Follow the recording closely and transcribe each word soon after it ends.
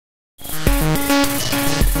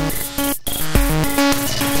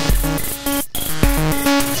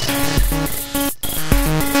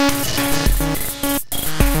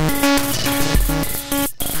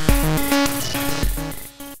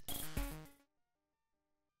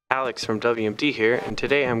Alex from WMD here, and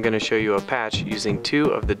today I'm going to show you a patch using two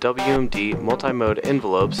of the WMD Multimode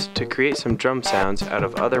Envelopes to create some drum sounds out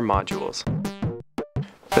of other modules.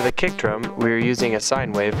 For the kick drum, we are using a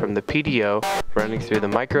sine wave from the PDO running through the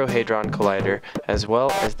Micro Hadron Collider as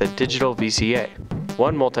well as the digital VCA.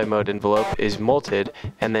 One multimode envelope is multed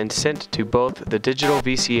and then sent to both the digital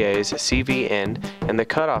VCA's CV in and the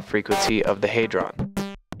cutoff frequency of the Hadron.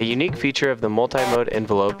 A unique feature of the multimode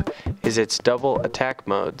envelope is its double attack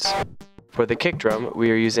modes. For the kick drum, we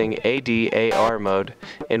are using ADAR mode,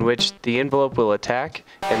 in which the envelope will attack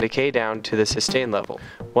and decay down to the sustain level.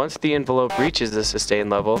 Once the envelope reaches the sustain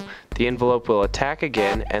level, the envelope will attack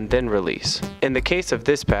again and then release. In the case of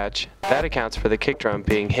this patch, that accounts for the kick drum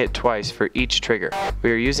being hit twice for each trigger.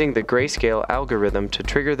 We are using the Grayscale algorithm to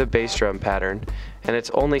trigger the bass drum pattern, and it's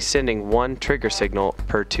only sending one trigger signal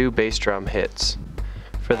per 2 bass drum hits.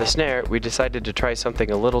 For the snare, we decided to try something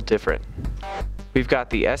a little different. We've got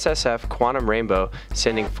the SSF Quantum Rainbow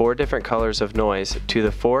sending 4 different colors of noise to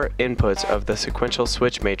the 4 inputs of the sequential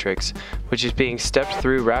switch matrix, which is being stepped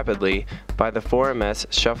through rapidly by the 4MS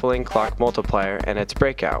shuffling clock multiplier and its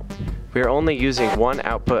breakout. We are only using one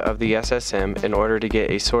output of the SSM in order to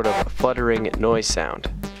get a sort of fluttering noise sound.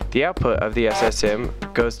 The output of the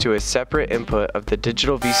SSM goes to a separate input of the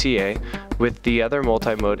digital VCA, with the other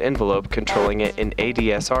multimode envelope controlling it in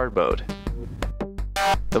ADSR mode.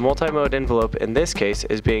 The multimode envelope in this case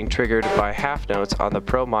is being triggered by half notes on the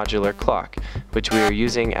Pro Modular Cloq, which we are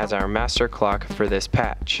using as our master clock for this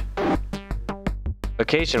patch.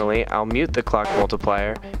 Occasionally, I'll mute the clock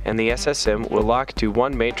multiplier and the SSM will lock to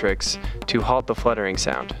one matrix to halt the fluttering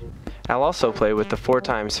sound. I'll also play with the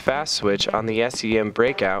 4x fast switch on the S.C.M.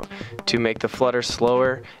 Breakout to make the flutter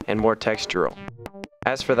slower and more textural.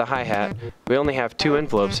 As for the hi-hat, we only have 2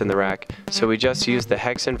 envelopes in the rack, so we just use the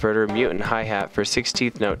hex inverter Mutant hi-hat for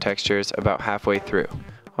 16th note textures about halfway through.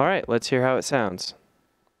 Alright, let's hear how it sounds.